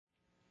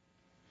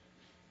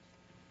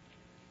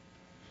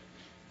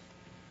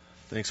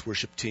Thanks,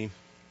 worship team.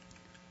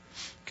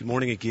 Good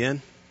morning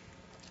again.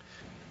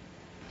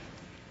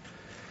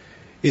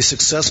 A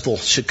successful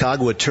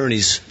Chicago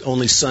attorney's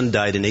only son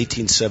died in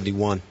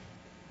 1871,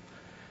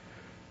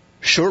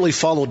 shortly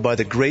followed by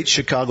the Great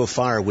Chicago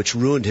Fire, which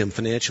ruined him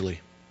financially.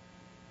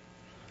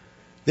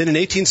 Then in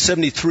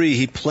 1873,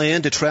 he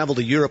planned to travel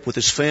to Europe with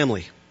his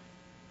family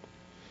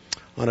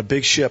on a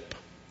big ship,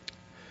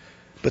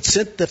 but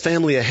sent the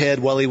family ahead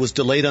while he was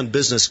delayed on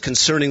business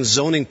concerning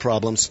zoning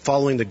problems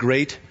following the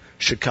Great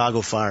Chicago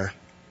Fire.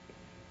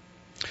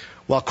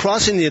 While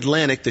crossing the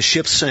Atlantic, the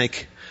ship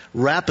sank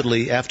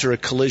rapidly after a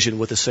collision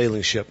with a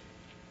sailing ship.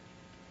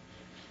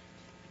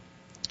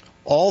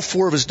 All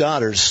four of his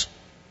daughters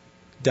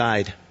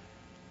died.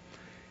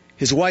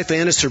 His wife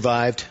Anna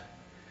survived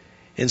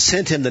and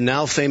sent him the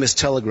now famous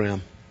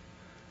telegram,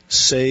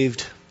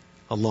 "Saved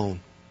alone."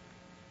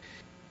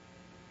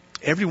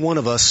 Every one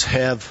of us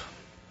have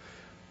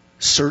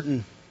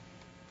certain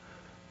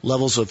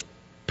levels of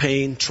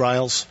pain,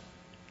 trials,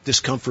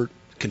 discomfort,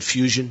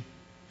 confusion,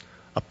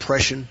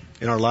 oppression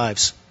in our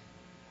lives.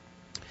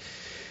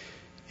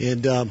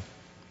 And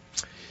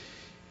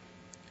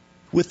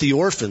with the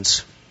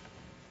orphans,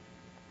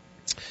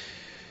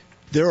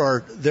 there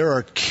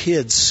are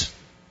kids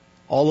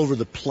all over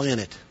the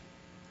planet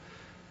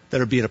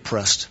that are being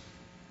oppressed,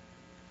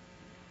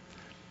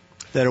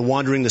 that are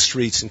wandering the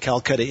streets in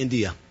Calcutta,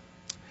 India.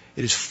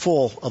 It is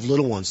full of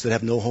little ones that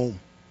have no home.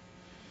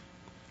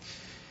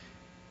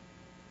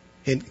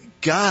 And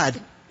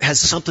God has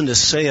something to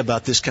say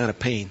about this kind of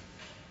pain.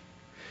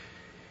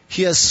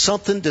 He has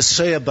something to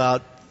say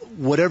about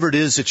whatever it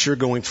is that you're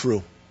going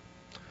through.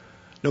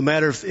 No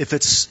matter if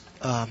it's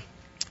a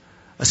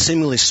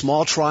seemingly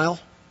small trial,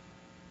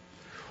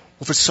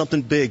 or if it's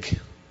something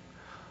big,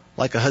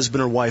 like a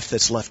husband or wife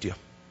that's left you,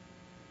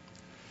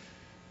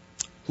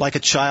 like a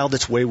child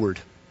that's wayward,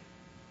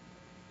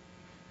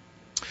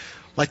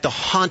 like the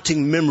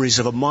haunting memories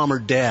of a mom or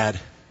dad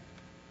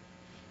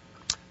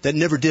that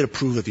never did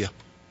approve of you.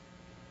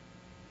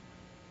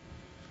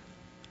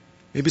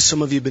 Maybe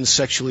some of you have been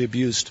sexually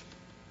abused.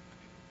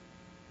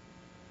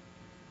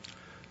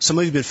 Some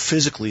of you have been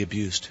physically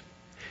abused.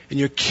 And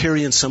you're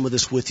carrying some of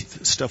this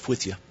stuff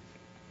with you.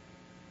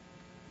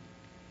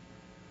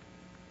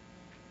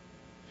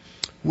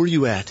 Where are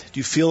you at? Do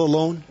you feel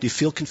alone? Do you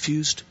feel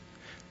confused?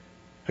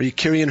 Are you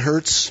carrying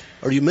hurts?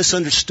 Are you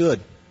misunderstood?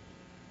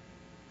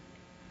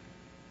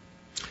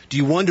 Do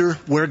you wonder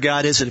where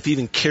God is and if He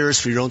even cares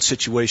for your own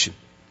situation?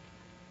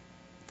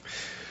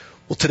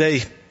 Well,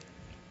 today,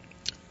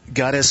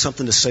 God has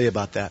something to say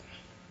about that.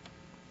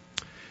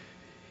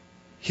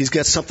 He's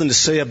got something to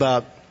say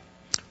about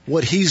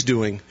what He's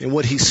doing and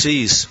what He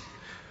sees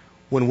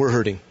when we're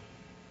hurting.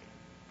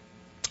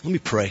 Let me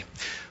pray.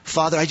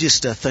 Father, I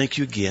just thank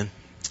You again,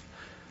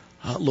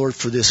 Lord,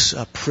 for this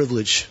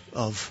privilege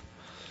of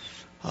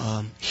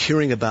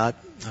hearing about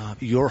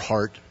Your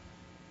heart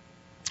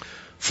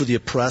for the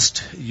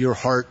oppressed, Your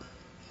heart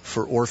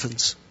for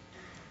orphans.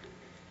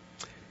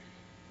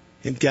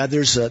 And God,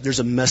 there's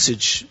a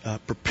message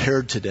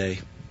prepared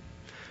today.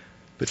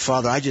 But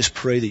Father, I just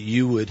pray that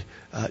You would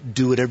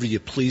do whatever You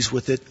please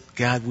with it.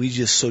 God, we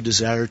just so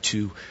desire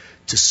to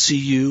see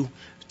You,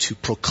 to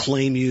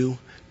proclaim You,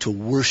 to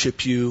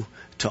worship You,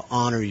 to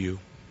honor You.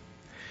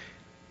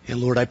 And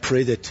Lord, I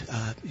pray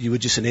that You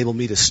would just enable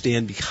me to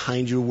stand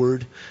behind Your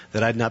word,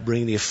 that I'd not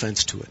bring any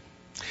offense to it.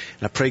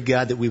 And I pray,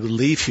 God, that we would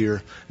leave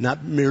here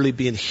not merely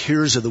being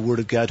hearers of the word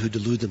of God who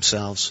delude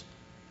themselves,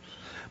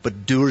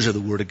 but doers of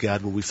the word of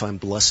God where we find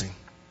blessing.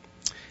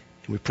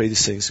 And we pray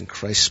these things in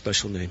Christ's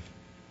special name.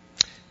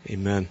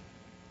 Amen.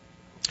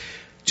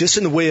 Just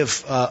in the way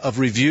of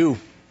review,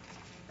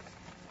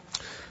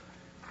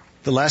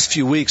 the last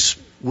few weeks,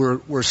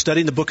 we're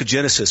studying the book of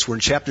Genesis. We're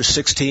in chapter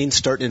 16,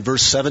 starting in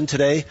verse 7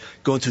 today,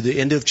 going through the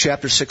end of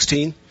chapter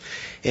 16.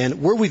 And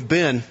where we've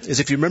been is,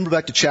 if you remember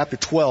back to chapter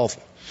 12,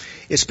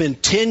 it's been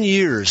 10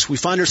 years. We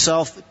find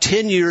ourselves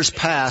 10 years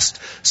past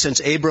since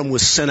Abram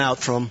was sent out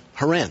from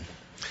Haran,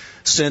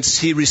 since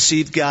he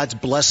received God's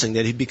blessing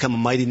that he'd become a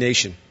mighty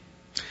nation,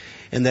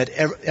 and that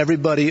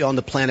everybody on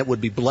the planet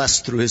would be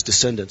blessed through his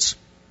descendants.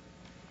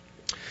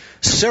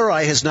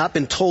 Sarai has not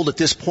been told at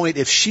this point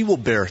if she will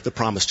bear the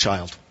promised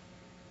child.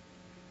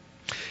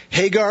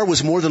 Hagar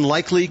was more than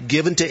likely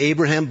given to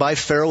Abraham by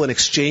Pharaoh in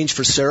exchange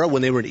for Sarah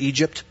when they were in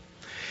Egypt.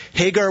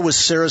 Hagar was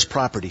Sarah's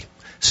property.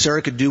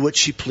 Sarah could do what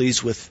she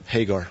pleased with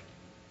Hagar.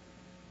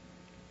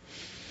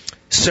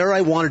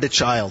 Sarai wanted a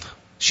child.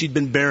 She'd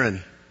been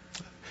barren.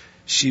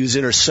 She was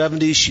in her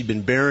 70s, she'd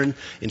been barren,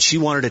 and she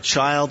wanted a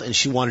child, and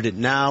she wanted it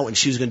now, and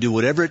she was going to do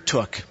whatever it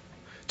took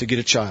to get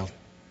a child.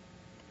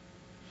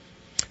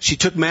 She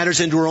took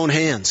matters into her own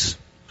hands.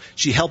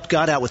 She helped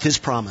God out with His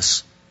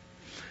promise.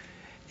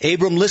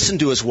 Abram listened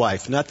to his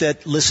wife. Not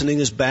that listening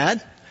is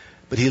bad,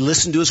 but he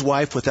listened to his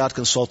wife without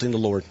consulting the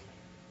Lord.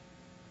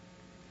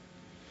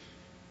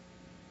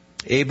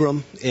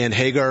 Abram and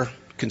Hagar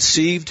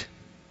conceived.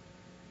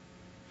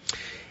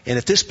 And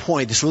at this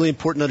point, it's really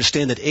important to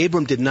understand that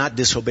Abram did not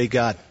disobey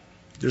God.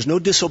 There's no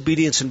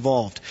disobedience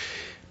involved.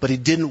 but he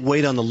didn't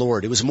wait on the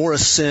Lord. It was more a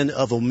sin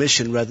of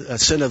omission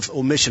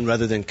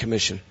rather than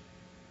commission.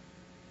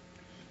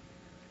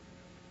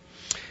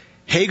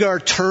 Hagar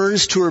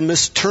turns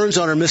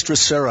on her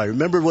mistress Sarai.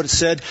 Remember what it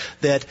said?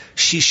 That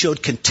she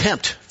showed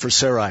contempt for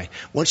Sarai.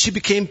 Once she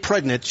became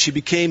pregnant,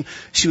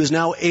 she was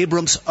now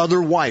Abram's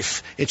other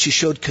wife, and she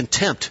showed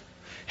contempt.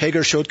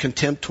 Hagar showed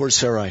contempt towards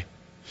Sarai.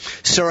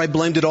 Sarai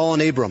blamed it all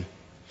on Abram.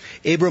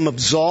 Abram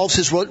absolves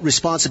his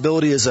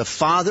responsibility as a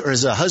father or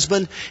as a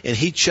husband, and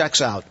he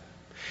checks out.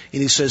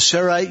 And he says,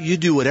 Sarai, you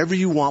do whatever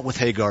you want with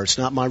Hagar. It's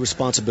not my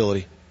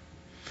responsibility.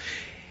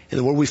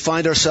 And where we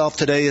find ourselves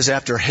today is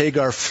after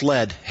Hagar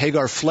fled.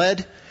 Hagar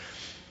fled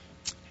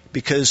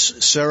because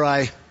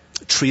Sarai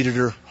treated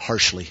her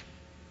harshly.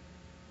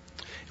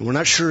 And we're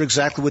not sure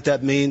exactly what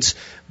that means,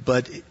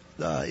 but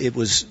it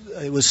was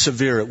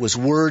severe. It was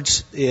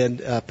words and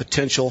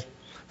potential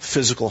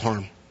physical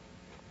harm.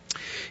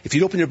 If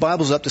you'd open your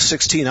Bibles up to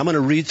 16, I'm going to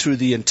read through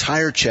the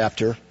entire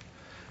chapter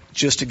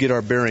just to get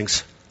our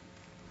bearings.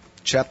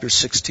 Chapter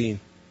 16.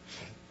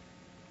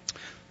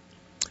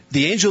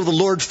 The angel of the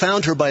Lord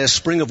found her by a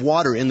spring of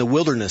water in the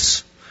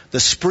wilderness, the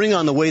spring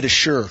on the way to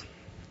Shur.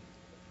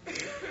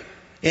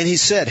 And he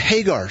said,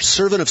 Hagar,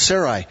 servant of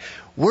Sarai,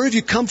 where have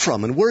you come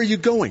from and where are you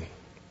going?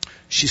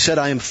 She said,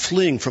 I am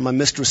fleeing from my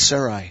mistress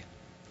Sarai.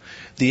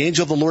 The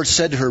angel of the Lord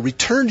said to her,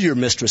 return to your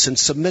mistress and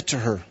submit to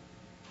her.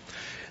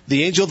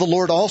 The angel of the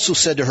Lord also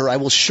said to her, I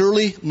will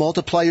surely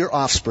multiply your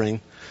offspring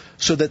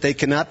so that they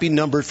cannot be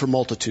numbered for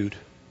multitude.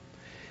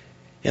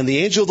 And the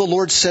angel of the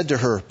Lord said to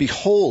her,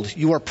 behold,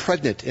 you are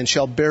pregnant and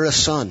shall bear a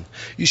son.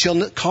 You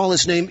shall call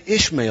his name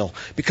Ishmael,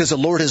 because the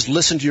Lord has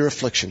listened to your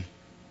affliction.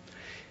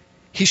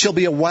 He shall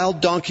be a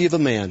wild donkey of a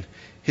man,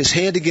 his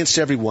hand against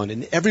everyone,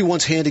 and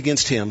everyone's hand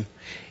against him,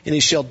 and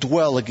he shall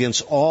dwell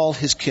against all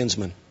his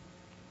kinsmen.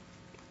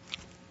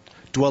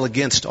 Dwell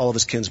against all of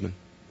his kinsmen.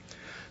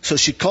 So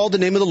she called the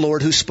name of the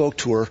Lord who spoke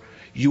to her,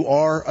 you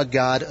are a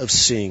God of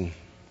seeing.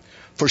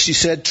 For she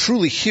said,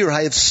 truly here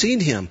I have seen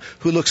him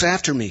who looks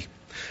after me.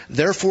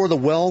 Therefore the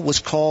well was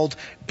called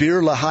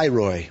Bir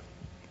Lahairoi.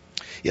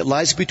 It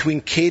lies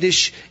between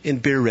Kadesh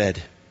and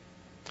Bered.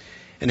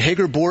 And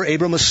Hagar bore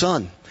Abram a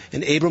son,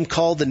 and Abram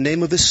called the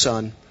name of his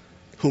son,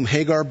 whom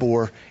Hagar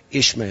bore,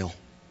 Ishmael.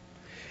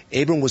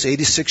 Abram was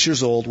 86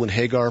 years old when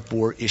Hagar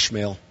bore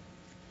Ishmael.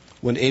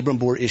 When Abram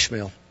bore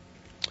Ishmael.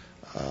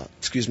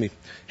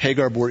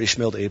 Hagar bore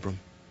Ishmael to Abram.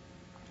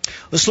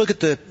 Let's look at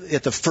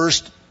the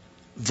first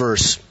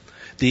verse.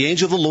 The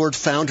angel of the Lord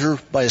found her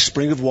by a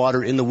spring of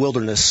water in the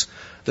wilderness,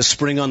 the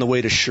spring on the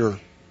way to Shur.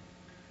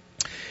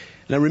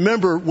 Now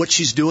remember what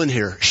she's doing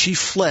here. She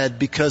fled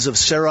because of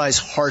Sarai's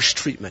harsh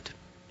treatment.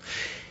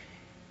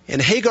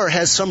 And Hagar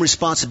has some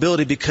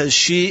responsibility because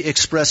she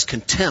expressed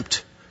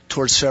contempt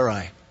towards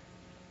Sarai.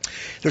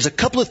 There's a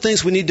couple of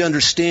things we need to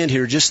understand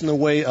here just in the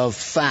way of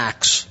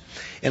facts.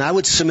 And I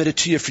would submit it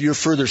to you for your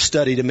further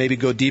study to maybe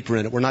go deeper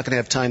in it. We're not going to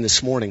have time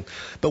this morning.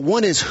 But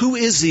one is, who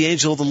is the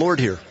angel of the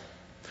Lord here?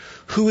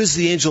 Who is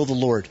the angel of the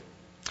Lord?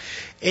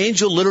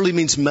 Angel literally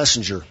means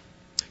messenger,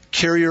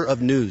 carrier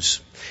of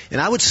news.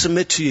 And I would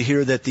submit to you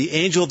here that the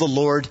angel of the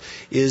Lord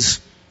is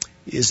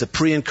the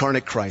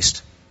pre-incarnate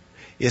Christ.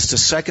 It's the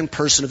second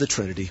person of the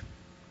Trinity.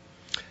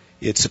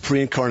 It's the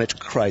pre-incarnate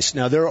Christ.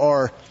 Now there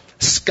are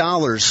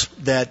scholars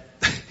that,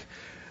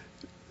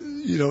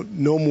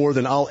 know more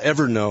than I'll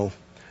ever know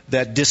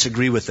that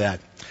disagree with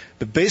that.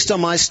 But based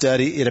on my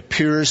study, it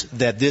appears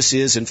that this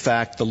is in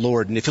fact the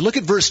Lord. And if you look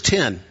at verse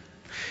 10,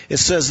 it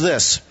says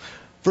this.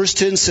 Verse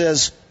 10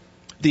 says,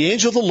 the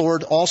angel of the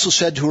Lord also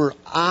said to her,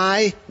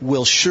 I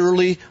will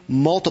surely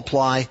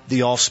multiply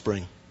the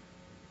offspring.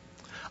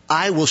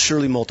 I will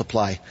surely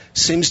multiply.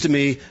 Seems to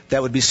me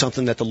that would be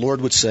something that the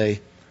Lord would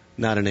say,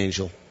 not an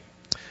angel.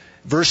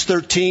 Verse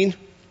 13.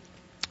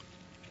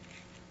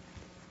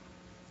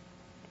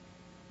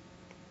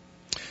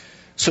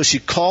 So she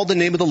called the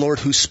name of the Lord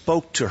who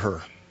spoke to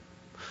her.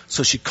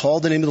 So she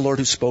called the name of the Lord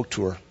who spoke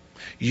to her.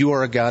 You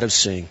are a God of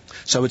seeing.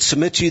 So I would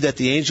submit to you that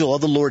the angel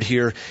of the Lord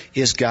here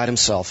is God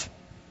himself.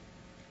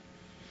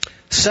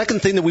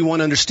 Second thing that we want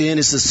to understand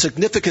is the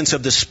significance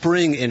of the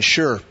spring in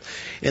Shur.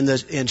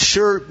 And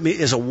Shur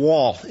is a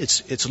wall.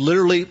 It's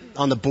literally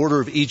on the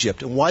border of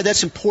Egypt. And why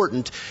that's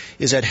important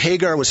is that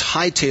Hagar was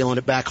hightailing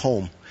it back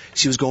home.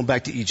 She was going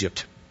back to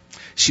Egypt.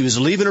 She was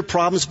leaving her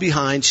problems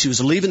behind. She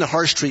was leaving the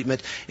harsh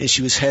treatment, and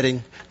she was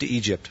heading to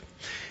Egypt.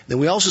 Then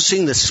we also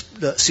see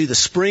the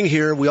spring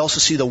here. We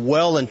also see the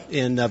well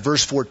in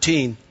verse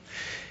 14.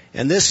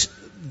 And this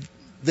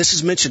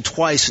is mentioned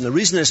twice, and the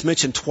reason it's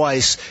mentioned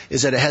twice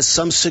is that it has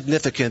some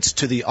significance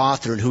to the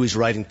author and who he's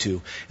writing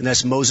to, and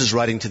that's Moses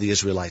writing to the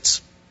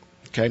Israelites.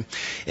 Okay?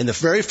 And the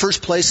very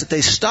first place that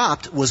they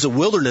stopped was the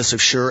wilderness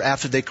of Shur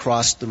after they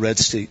crossed the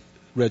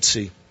Red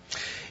Sea.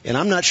 And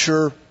I'm not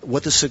sure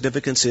what the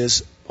significance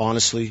is,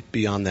 honestly,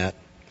 beyond that.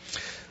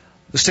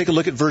 Let's take a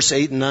look at verse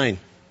 8 and 9.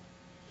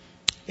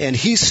 And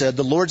he said,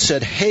 the Lord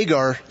said,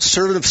 Hagar,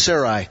 servant of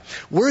Sarai,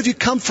 where have you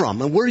come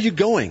from and where are you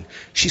going?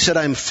 She said,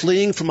 I am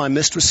fleeing from my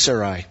mistress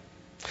Sarai.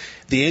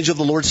 The angel of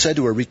the Lord said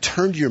to her,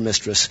 return to your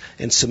mistress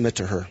and submit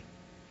to her.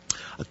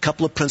 A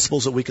couple of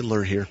principles that we can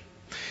learn here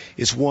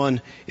is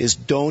one is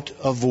don't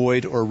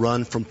avoid or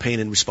run from pain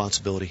and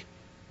responsibility.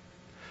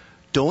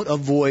 Don't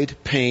avoid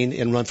pain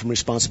and run from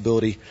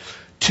responsibility.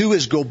 Two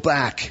is go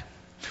back.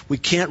 We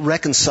can't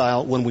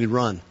reconcile when we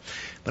run.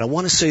 But I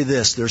want to say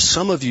this. There's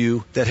some of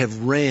you that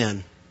have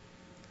ran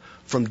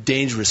from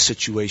dangerous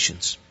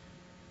situations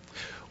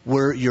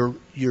where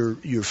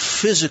you're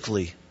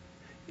physically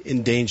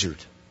endangered.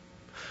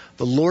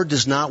 The Lord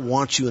does not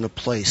want you in a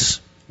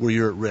place where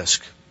you're at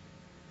risk.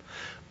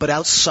 But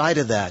outside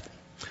of that,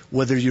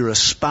 whether you're a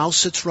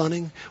spouse that's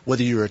running,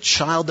 whether you're a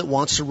child that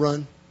wants to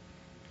run,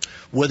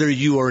 whether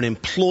you are an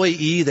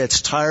employee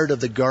that's tired of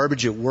the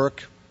garbage at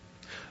work,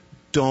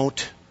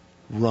 don't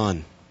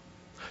run.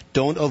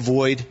 Don't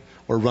avoid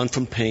or run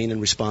from pain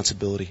and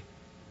responsibility.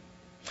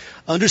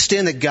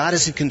 Understand that God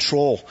is in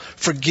control.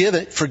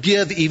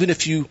 Forgive even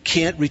if you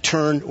can't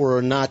return or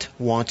are not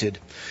wanted.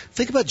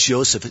 Think about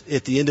Joseph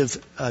at the end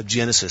of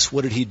Genesis.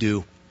 What did he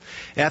do?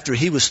 After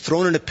he was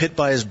thrown in a pit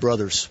by his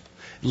brothers,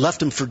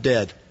 left him for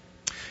dead.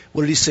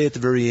 What did he say at the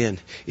very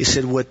end? He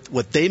said,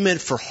 what they meant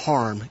for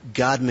harm,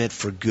 God meant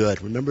for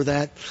good. Remember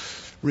that?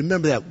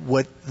 Remember that.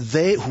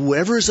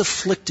 Whoever is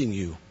afflicting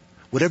you,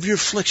 whatever your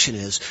affliction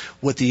is,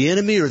 what the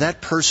enemy or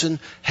that person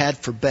had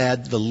for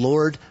bad, the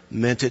Lord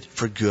meant it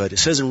for good. It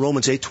says in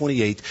Romans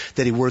 8:28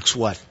 that He works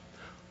what?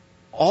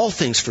 All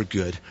things for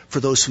good for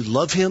those who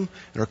love Him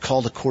and are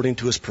called according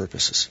to His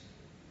purposes.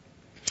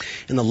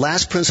 And the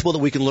last principle that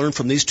we can learn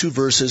from these two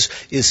verses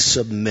is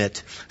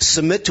submit.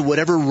 Submit to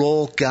whatever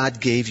role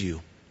God gave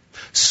you.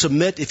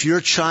 Submit, if you're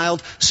a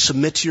child,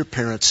 submit to your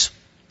parents.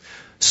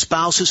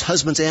 Spouses,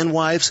 husbands and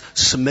wives,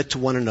 submit to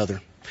one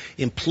another.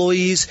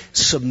 Employees,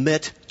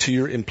 submit to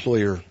your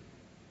employer.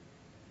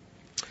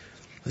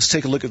 Let's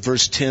take a look at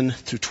verse 10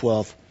 through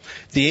 12.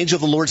 The angel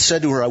of the Lord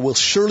said to her, I will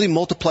surely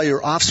multiply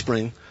your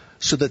offspring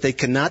so that they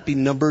cannot be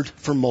numbered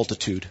for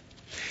multitude.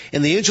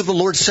 And the angel of the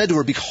Lord said to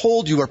her,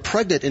 behold, you are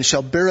pregnant and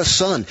shall bear a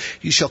son.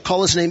 You shall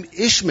call his name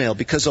Ishmael,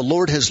 because the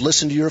Lord has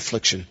listened to your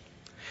affliction.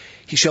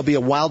 He shall be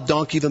a wild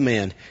donkey of a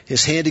man,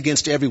 his hand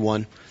against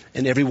everyone,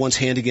 and everyone's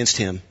hand against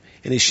him.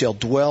 And he shall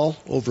dwell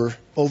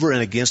over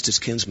and against his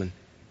kinsmen.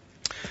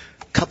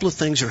 A couple of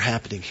things are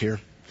happening here.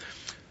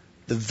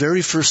 The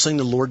very first thing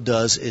the Lord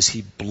does is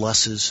He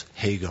blesses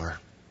Hagar.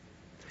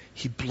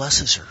 He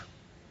blesses her.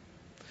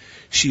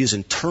 She is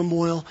in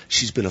turmoil.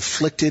 She's been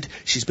afflicted.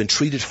 She's been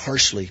treated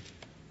harshly.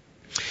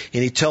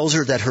 And He tells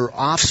her that her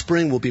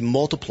offspring will be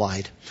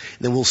multiplied.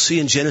 And then we'll see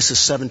in Genesis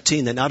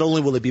 17 that not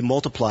only will they be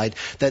multiplied,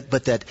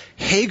 but that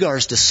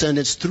Hagar's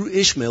descendants through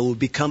Ishmael will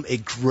become a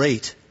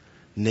great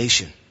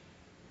nation.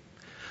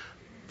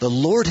 The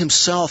Lord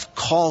Himself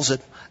calls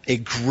it a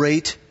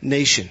great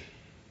nation.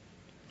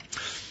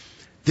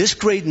 This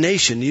great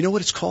nation, you know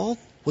what it's called?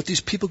 What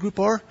these people group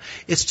are?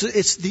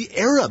 It's the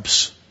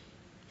Arabs.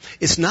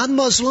 It's not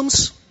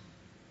Muslims.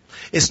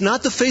 It's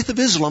not the faith of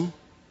Islam.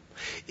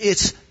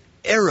 It's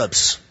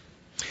Arabs.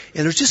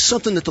 And there's just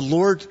something that the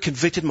Lord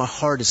convicted my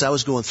heart as I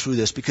was going through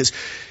this, because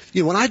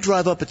when I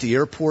drive up at the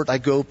airport, I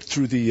go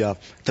through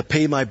to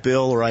pay my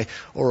bill, or I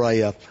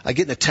get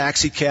in a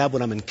taxi cab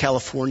when I'm in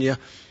California.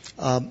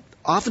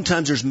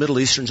 Oftentimes there's Middle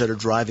Easterns that are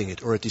driving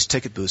it, or at these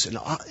ticket booths, and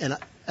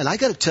I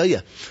got to tell you,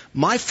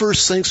 my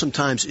first thing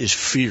sometimes is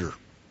fear,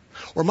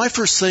 or my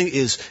first thing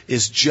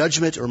is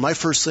judgment, or my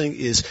first thing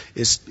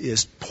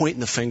is pointing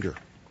the finger.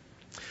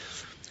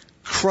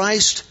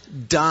 Christ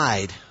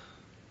died.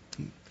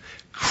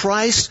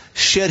 Christ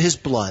shed His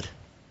blood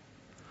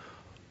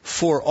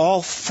for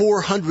all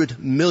 400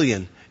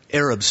 million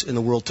Arabs in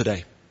the world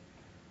today.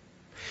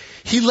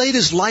 He laid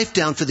His life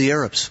down for the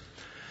Arabs.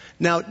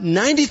 Now,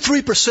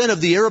 93%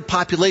 of the Arab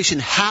population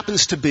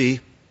happens to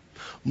be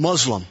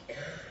Muslim.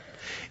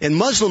 And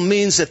Muslim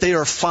means that they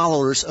are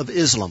followers of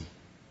Islam.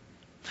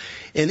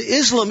 And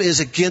Islam is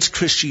against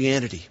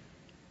Christianity.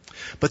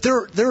 But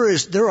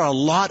there are a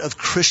lot of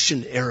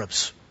Christian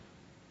Arabs.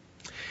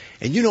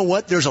 And you know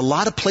what? There's a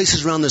lot of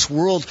places around this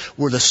world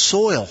where the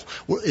soil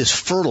is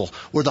fertile,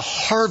 where the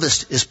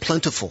harvest is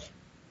plentiful,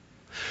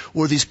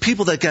 where these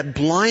people that got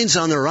blinds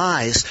on their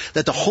eyes,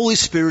 that the Holy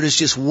Spirit is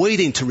just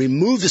waiting to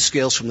remove the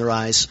scales from their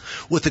eyes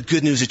with the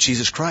good news of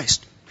Jesus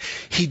Christ.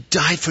 He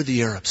died for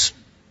the Arabs.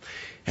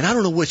 And I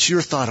don't know what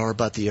your thoughts are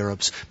about the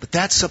Arabs, but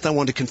that's something I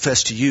wanted to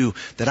confess to you,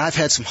 that I've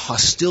had some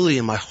hostility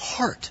in my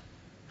heart.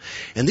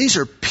 And these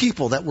are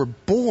people that were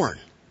born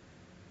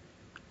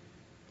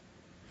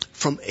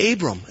from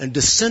Abram and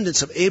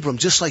descendants of Abram,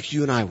 just like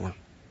you and I were.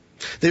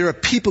 They're a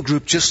people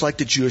group just like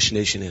the Jewish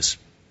nation is.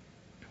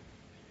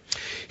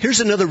 Here's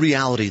another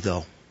reality,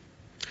 though,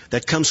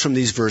 that comes from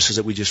these verses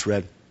that we just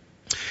read,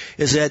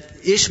 is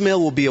that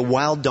Ishmael will be a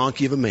wild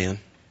donkey of a man,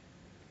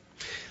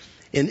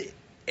 and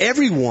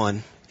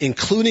everyone,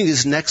 including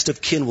his next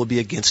of kin, will be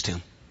against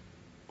him.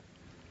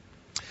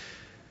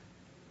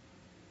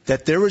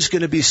 That there is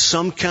going to be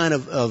some kind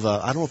of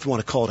I don't know if you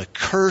want to call it a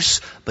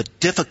curse, but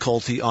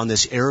difficulty on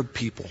this Arab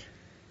people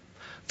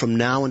from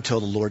now until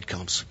the Lord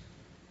comes.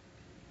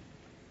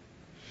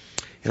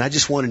 And I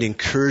just wanted to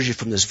encourage you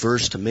from this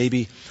verse to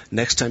maybe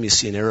next time you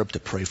see an Arab to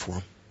pray for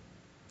him.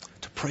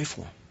 To Pray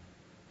for them.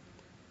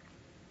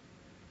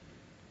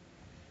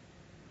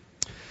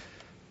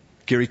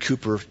 Gary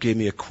Cooper gave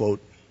me a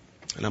quote,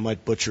 and I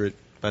might butcher it,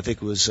 but I think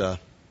it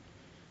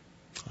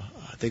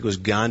was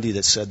Gandhi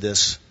that said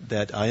this,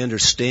 that I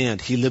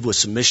understand. He lived with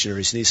some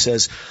missionaries, and he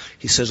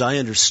says, I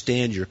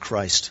understand you're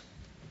Christ,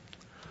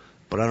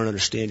 but I don't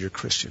understand you're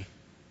Christian.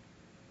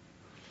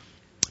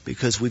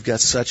 Because we've got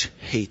such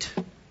hate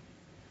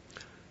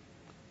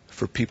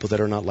for people that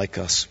are not like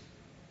us.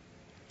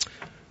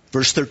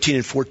 Verse 13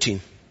 and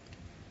 14.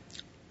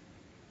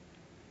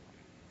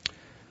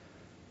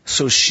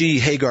 So she,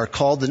 Hagar,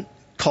 called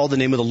the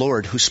name of the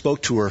Lord, who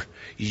spoke to her,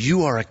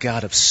 "You are a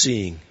God of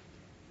seeing."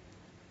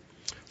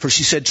 For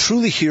she said,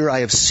 "Truly here I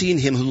have seen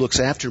him who looks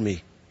after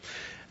me."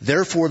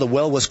 Therefore the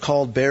well was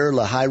called Beer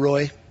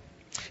Lahairoi.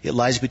 It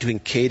lies between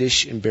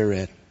Kadesh and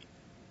Bered.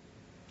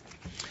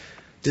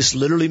 This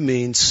literally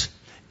means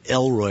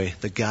Elroy,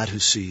 the God who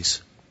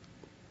sees.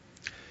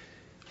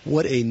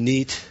 What a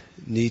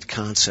neat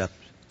concept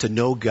to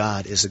know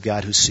God is a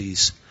God who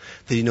sees.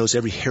 That He knows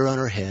every hair on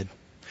our head.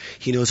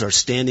 He knows our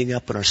standing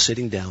up and our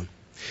sitting down.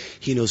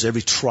 He knows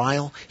every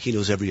trial. He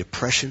knows every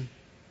oppression.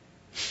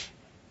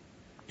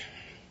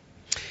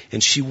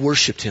 And she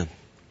worshiped Him.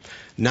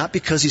 Not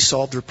because He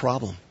solved her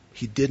problem.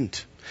 He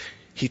didn't.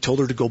 He told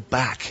her to go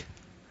back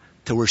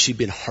to where she'd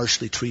been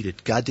harshly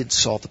treated. God didn't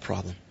solve the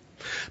problem.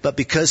 But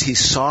because He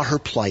saw her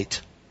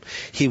plight,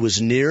 He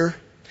was near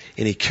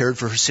and He cared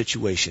for her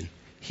situation.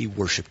 He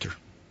worshiped her.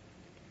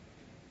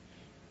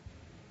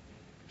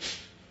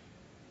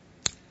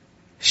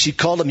 She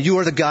called Him, "You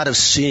are the God of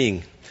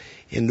seeing."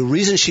 And the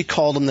reason she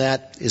called Him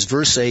that is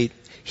verse 8.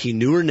 He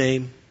knew her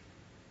name.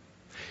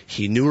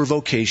 He knew her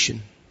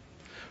vocation.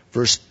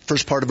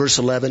 First part of verse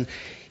 11.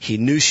 He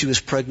knew she was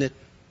pregnant.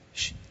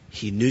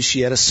 He knew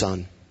she had a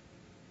son.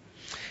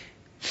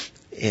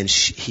 And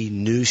He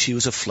knew she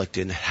was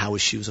afflicted and how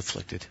she was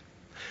afflicted.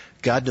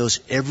 God knows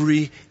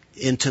every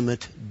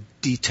intimate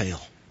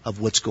detail of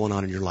what's going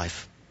on in your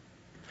life.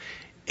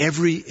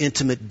 Every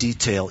intimate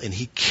detail, and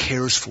He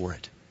cares for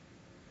it.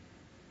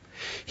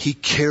 He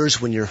cares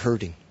when you're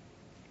hurting.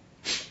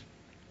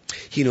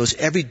 He knows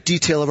every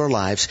detail of our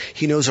lives.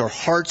 He knows our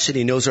hearts and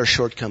He knows our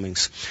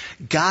shortcomings.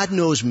 God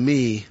knows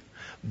me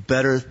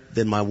better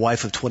than my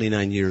wife of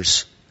 29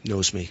 years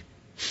knows me.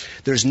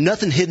 There's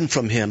nothing hidden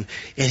from Him,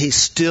 and He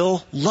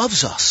still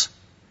loves us.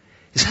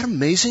 Is that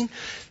amazing?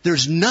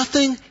 There's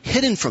nothing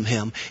hidden from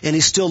Him, and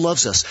He still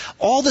loves us.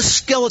 All the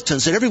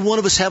skeletons that every one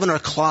of us have in our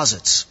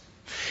closets,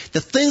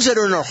 the things that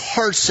are in our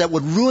hearts that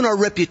would ruin our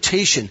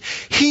reputation,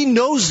 He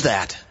knows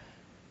that.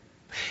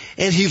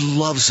 And He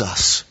loves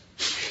us.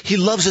 He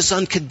loves us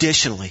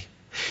unconditionally.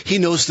 He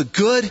knows the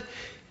good.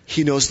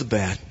 He knows the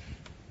bad.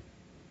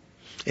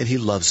 And He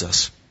loves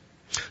us.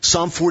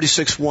 Psalm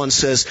 46:1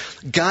 says,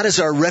 "God is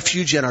our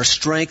refuge and our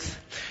strength,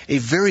 a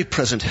very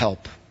present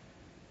help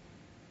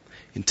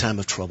in time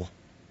of trouble."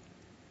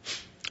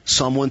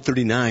 Psalm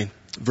 139,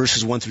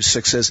 verses 1 through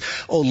 6 says,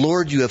 "O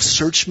Lord, you have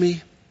searched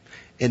me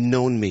and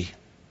known me.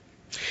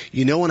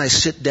 You know when I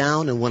sit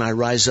down and when I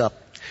rise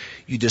up.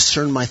 You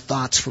discern my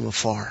thoughts from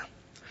afar.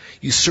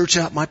 You search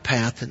out my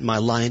path and my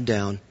lying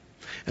down,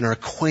 and are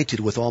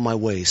acquainted with all my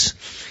ways.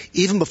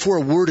 Even before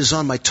a word is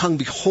on my tongue,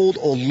 behold,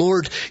 O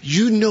Lord,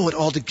 you know it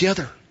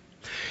altogether.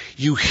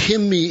 You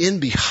hem me in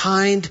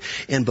behind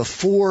and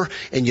before,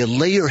 and you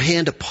lay your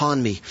hand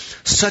upon me.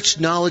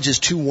 Such knowledge is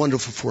too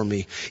wonderful for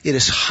me. It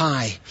is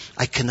high.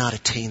 I cannot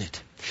attain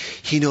it."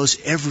 He knows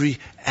every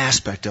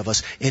aspect of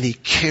us, and He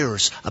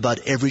cares about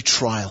every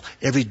trial,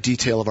 every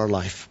detail of our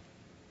life.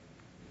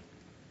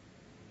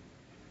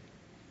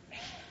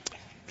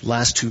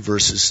 Last two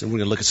verses, and we're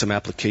going to look at some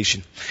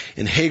application.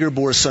 "And Hagar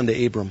bore a son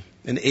to Abram,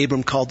 and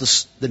Abram called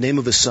the name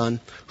of his son,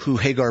 who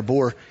Hagar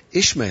bore,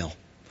 Ishmael.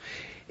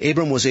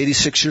 Abram was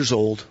 86 years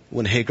old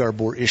when Hagar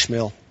bore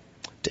Ishmael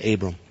to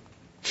Abram."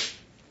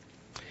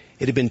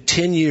 It had been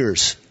 10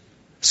 years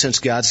since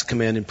God's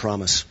command and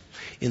promise.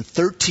 In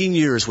 13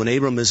 years, when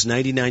Abram is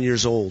 99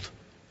 years old,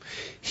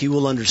 he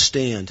will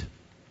understand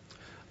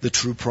the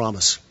true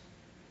promise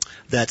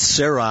that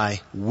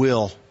Sarai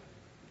will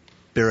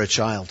bear a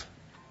child.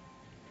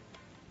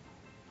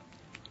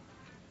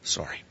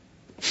 Sorry.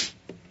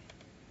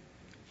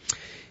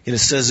 And it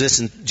says this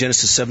in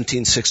Genesis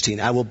 17:16,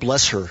 "I will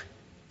bless her,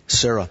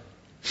 Sarah,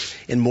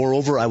 and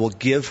moreover I will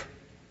give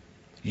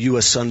you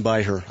a son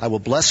by her. I will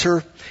bless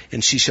her,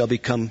 and she shall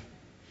become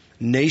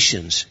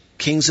nations.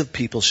 Kings of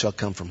people shall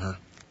come from her."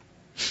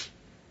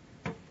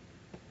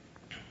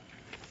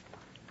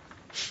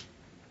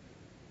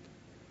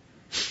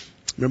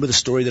 Remember the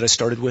story that I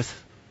started with?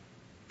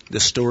 The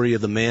story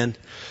of the man,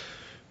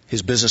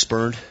 his business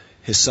burned,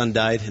 his son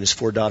died, and his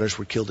 4 daughters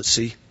were killed at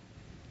sea.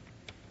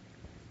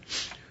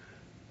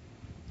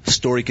 The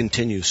story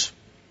continues.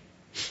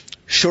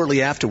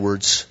 Shortly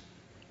afterwards,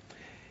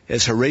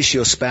 as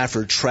Horatio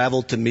Spafford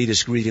traveled to meet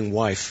his grieving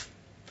wife,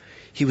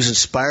 he was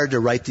inspired to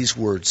write these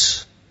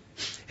words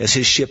as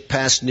his ship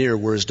passed near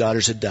where his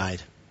daughters had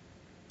died.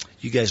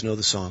 You guys know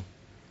the song.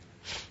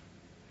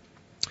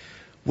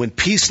 "When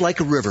peace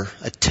like a river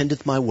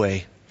attendeth my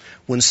way,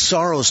 when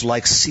sorrows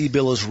like sea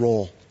billows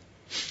roll.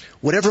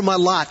 Whatever my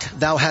lot,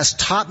 thou hast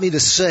taught me to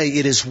say,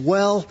 it is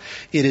well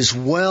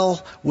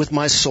with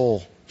my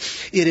soul.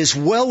 It is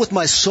well with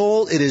my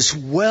soul, it is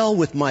well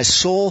with my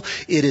soul,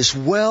 it is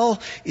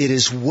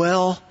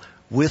well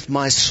with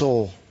my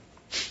soul.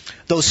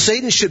 Though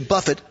Satan should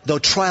buffet, though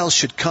trials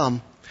should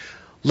come,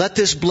 let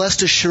this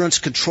blessed assurance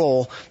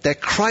control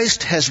that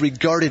Christ has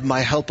regarded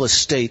my helpless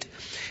state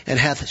and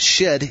hath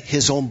shed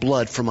his own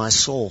blood for my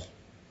soul.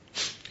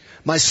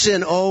 My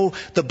sin, oh,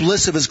 the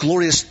bliss of his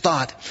glorious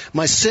thought.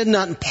 My sin,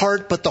 not in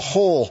part, but the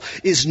whole,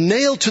 is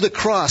nailed to the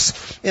cross,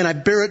 and I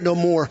bear it no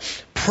more.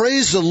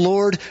 Praise the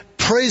Lord,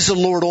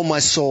 O my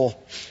soul.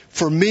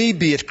 For me,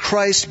 be it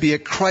Christ,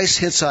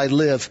 hence I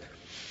live.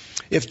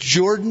 If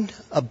Jordan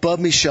above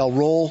me shall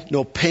roll,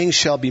 no pain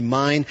shall be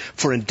mine,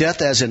 for in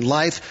death as in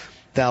life,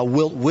 thou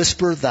wilt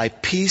whisper thy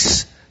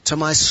peace to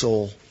my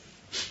soul.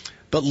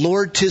 But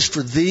Lord, 'tis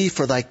for thee,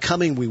 for thy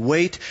coming we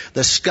wait.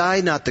 The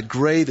sky, not the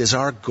grave, is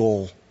our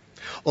goal.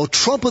 O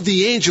trump of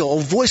the angel, O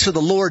voice of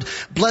the Lord,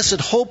 blessed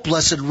hope,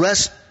 blessed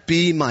rest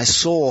be my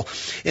soul.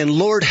 And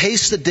Lord,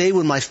 haste the day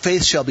when my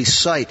faith shall be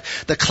sight.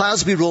 The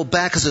clouds be rolled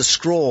back as a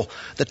scroll.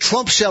 The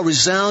trump shall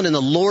resound and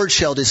the Lord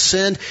shall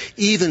descend.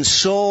 Even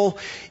so,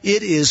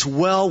 it is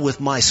well with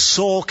my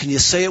soul. Can you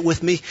say it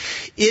with me?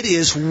 It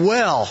is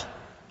well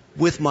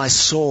with my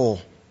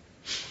soul.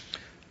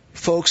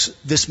 Folks,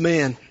 this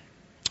man,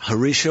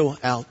 Horatio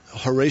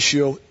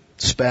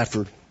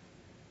Spafford,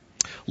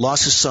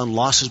 lost his son,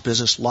 lost his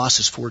business, lost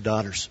his 4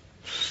 daughters.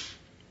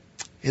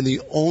 And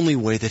the only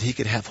way that he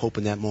could have hope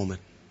in that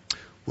moment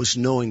was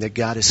knowing that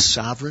God is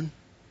sovereign,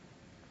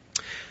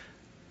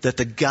 that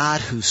the God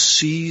who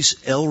sees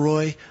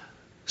Elroy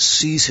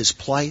sees his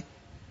plight,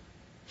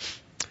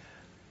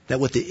 that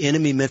what the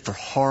enemy meant for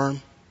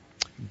harm,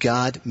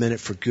 God meant it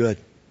for good.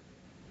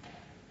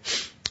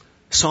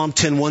 Psalm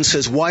 10:1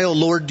 says, why, O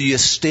Lord, do you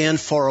stand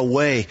far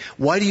away?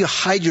 Why do you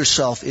hide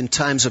yourself in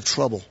times of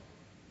trouble?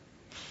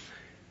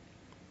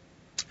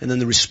 And then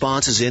the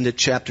response is in at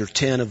chapter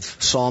 10 of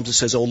Psalms. It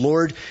says, O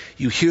Lord,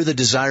 you hear the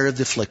desire of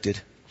the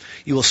afflicted.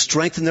 You will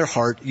strengthen their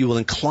heart. You will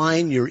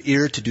incline your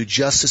ear to do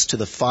justice to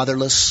the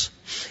fatherless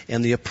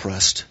and the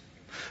oppressed,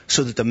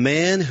 so that the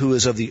man who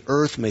is of the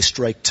earth may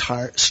strike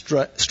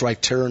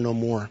terror no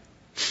more.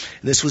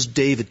 And this was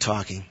David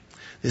talking.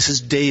 This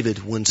is David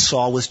when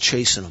Saul was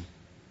chasing him,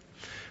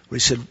 where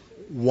he said,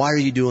 why are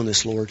you doing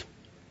this, Lord?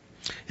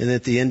 And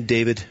at the end,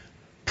 David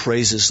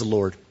praises the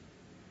Lord.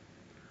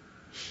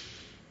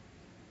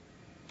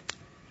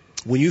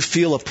 When you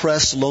feel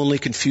oppressed, lonely,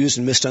 confused,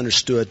 and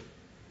misunderstood,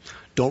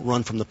 don't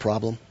run from the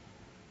problem.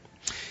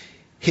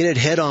 Hit it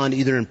head on,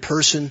 either in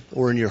person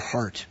or in your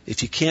heart.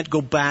 If you can't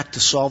go back to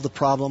solve the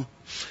problem,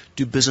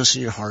 do business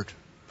in your heart.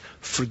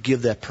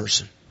 Forgive that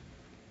person.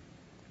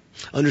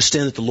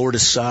 Understand that the Lord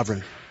is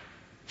sovereign.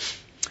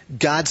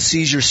 God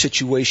sees your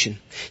situation.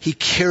 He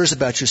cares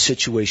about your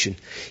situation.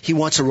 He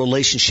wants a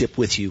relationship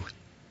with you.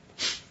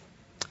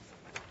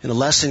 And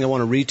the last thing I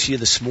want to read to you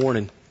this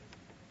morning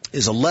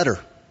is a letter.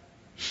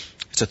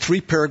 It's a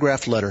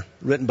 3-paragraph letter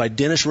written by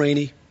Dennis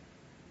Rainey,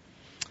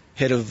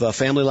 head of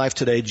Family Life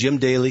Today, Jim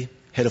Daly,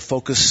 head of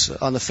Focus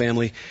on the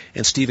Family,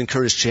 and Stephen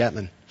Curtis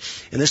Chapman.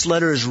 And this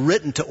letter is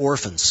written to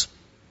orphans,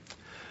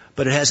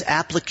 but it has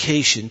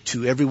application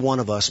to every one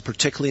of us,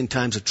 particularly in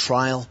times of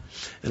trial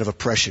and of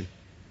oppression.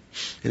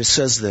 And it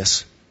says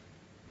this: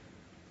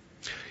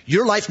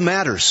 your life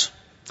matters.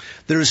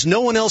 There is no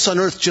one else on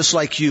earth just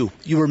like you.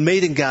 You were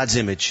made in God's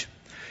image,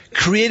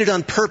 created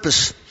on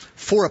purpose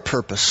for a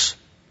purpose.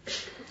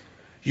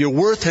 Your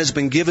worth has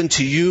been given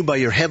to you by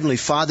your Heavenly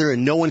Father,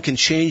 and no one can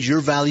change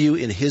your value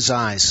in His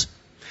eyes.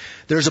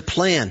 There's a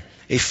plan,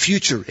 a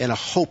future, and a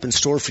hope in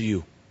store for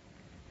you.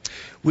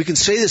 We can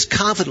say this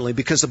confidently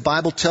because the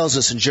Bible tells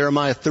us in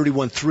Jeremiah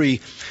 31:3,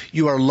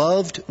 you are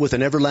loved with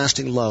an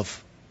everlasting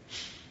love.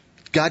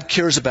 God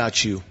cares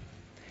about you,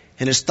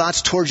 and His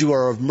thoughts towards you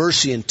are of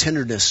mercy and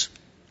tenderness.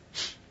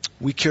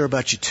 We care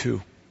about you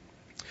too.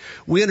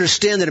 We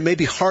understand that it may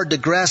be hard to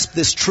grasp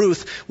this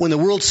truth when the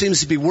world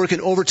seems to be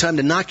working overtime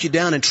to knock you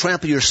down and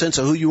trample your sense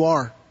of who you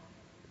are.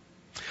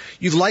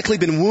 You've likely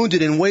been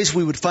wounded in ways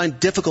we would find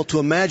difficult to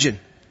imagine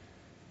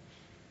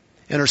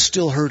and are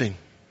still hurting.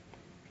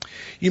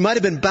 You might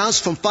have been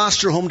bounced from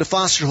foster home to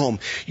foster home.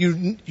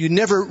 You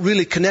never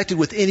really connected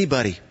with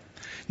anybody,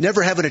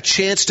 never having a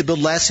chance to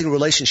build lasting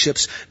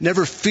relationships,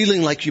 never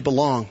feeling like you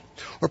belong.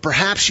 Or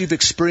perhaps you've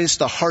experienced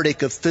the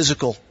heartache of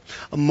physical,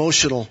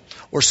 emotional,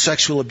 or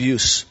sexual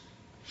abuse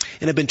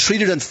and have been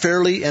treated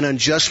unfairly and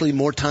unjustly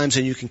more times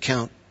than you can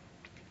count.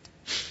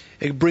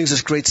 It brings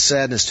us great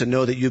sadness to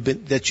know that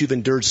you've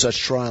endured such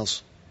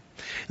trials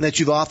and that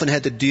you've often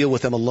had to deal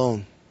with them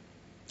alone.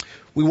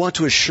 We want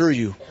to assure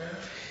you,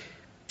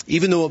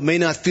 even though it may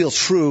not feel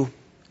true,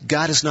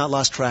 God has not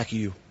lost track of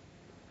you.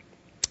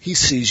 He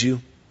sees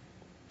you.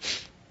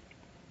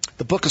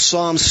 The book of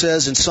Psalms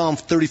says in Psalm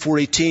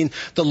 34:18,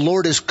 the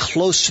Lord is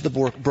close to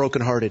the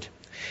brokenhearted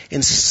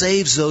and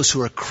saves those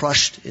who are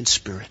crushed in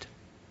spirit.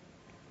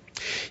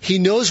 He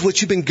knows what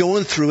you've been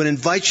going through and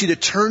invites you to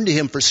turn to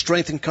Him for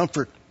strength and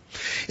comfort.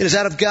 It is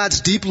out of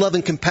God's deep love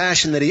and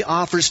compassion that He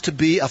offers to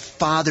be a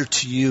father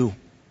to you.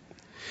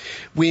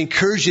 We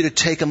encourage you to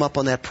take Him up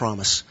on that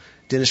promise.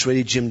 Dennis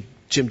Rady,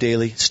 Jim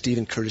Daly,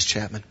 Stephen Curtis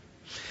Chapman.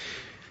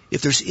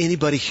 If there's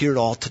anybody here at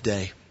all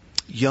today,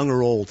 young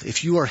or old,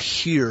 if you are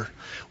here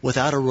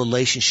without a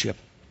relationship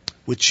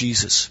with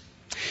Jesus,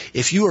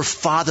 if you are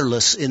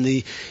fatherless in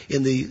the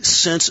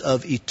sense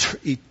of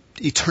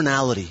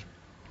eternality,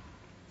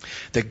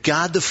 that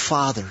God the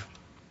Father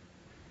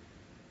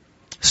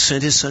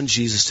sent His Son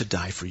Jesus to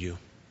die for you,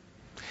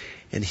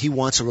 and He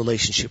wants a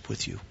relationship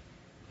with you.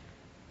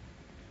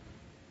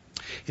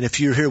 And if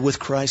you're here with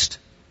Christ,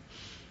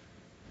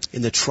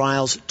 in the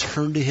trials,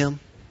 turn to Him.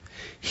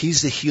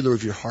 He's the healer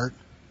of your heart.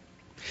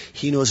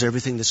 He knows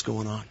everything that's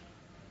going on.